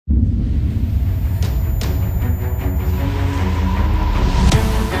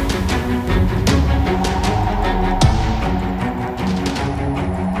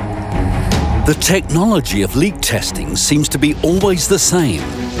The technology of leak testing seems to be always the same,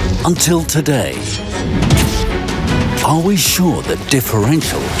 until today. Are we sure that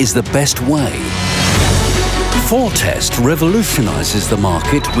differential is the best way? ForTest revolutionizes the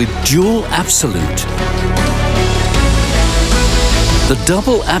market with dual absolute. The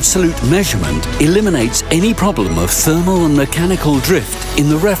double absolute measurement eliminates any problem of thermal and mechanical drift in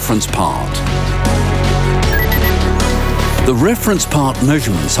the reference part. The reference part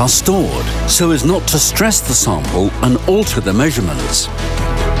measurements are stored so as not to stress the sample and alter the measurements.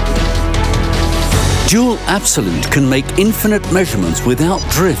 Dual absolute can make infinite measurements without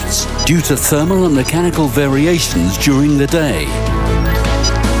drifts due to thermal and mechanical variations during the day.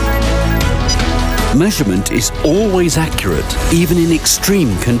 Measurement is always accurate, even in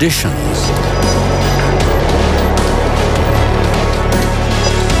extreme conditions.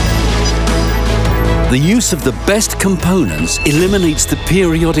 The use of the best components eliminates the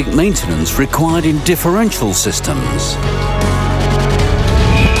periodic maintenance required in differential systems.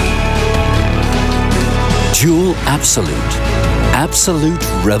 Dual absolute. Absolute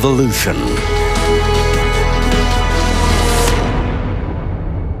revolution.